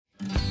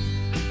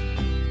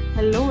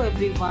Hello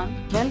everyone,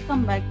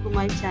 welcome back to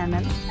my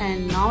channel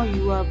and now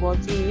you are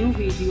watching new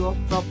video of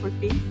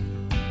property.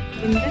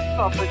 In this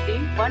property,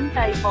 one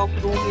type of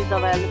room is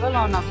available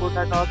on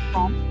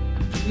agoda.com.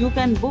 You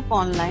can book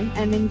online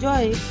and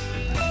enjoy it.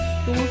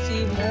 To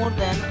see more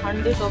than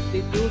hundreds of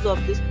reviews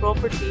of this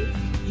property,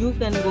 you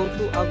can go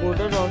to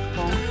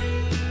agoda.com.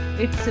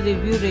 Its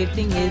review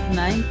rating is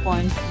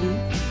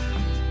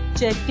 9.3.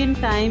 Check-in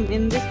time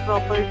in this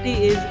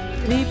property is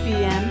 3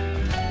 p.m.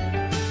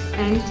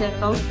 and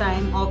checkout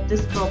time of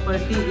this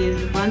property is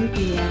 1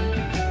 p.m.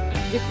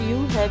 If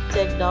you have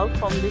checked out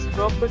from this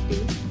property,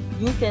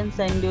 you can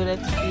send your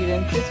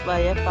experiences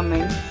via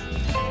comments.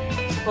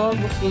 For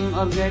booking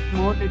or get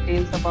more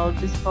details about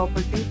this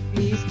property,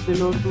 please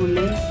below to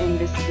link in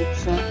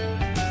description.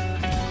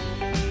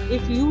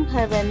 If you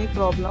have any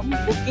problem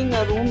booking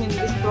a room in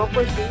this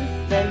property,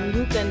 then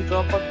you can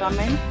drop a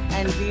comment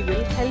and we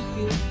will help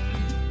you.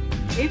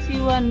 If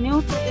you are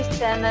new to this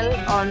channel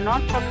or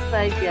not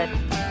subscribed yet,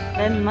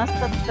 then must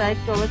subscribe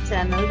to our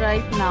channel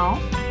right now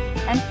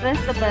and press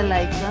the bell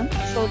icon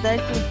so that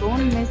you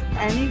don't miss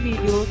any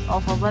videos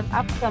of our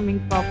upcoming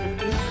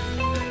properties.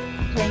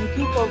 Thank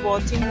you for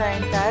watching the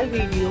entire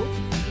video.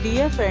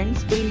 Dear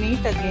friends, we'll meet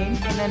again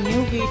in a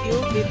new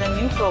video with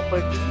a new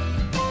property.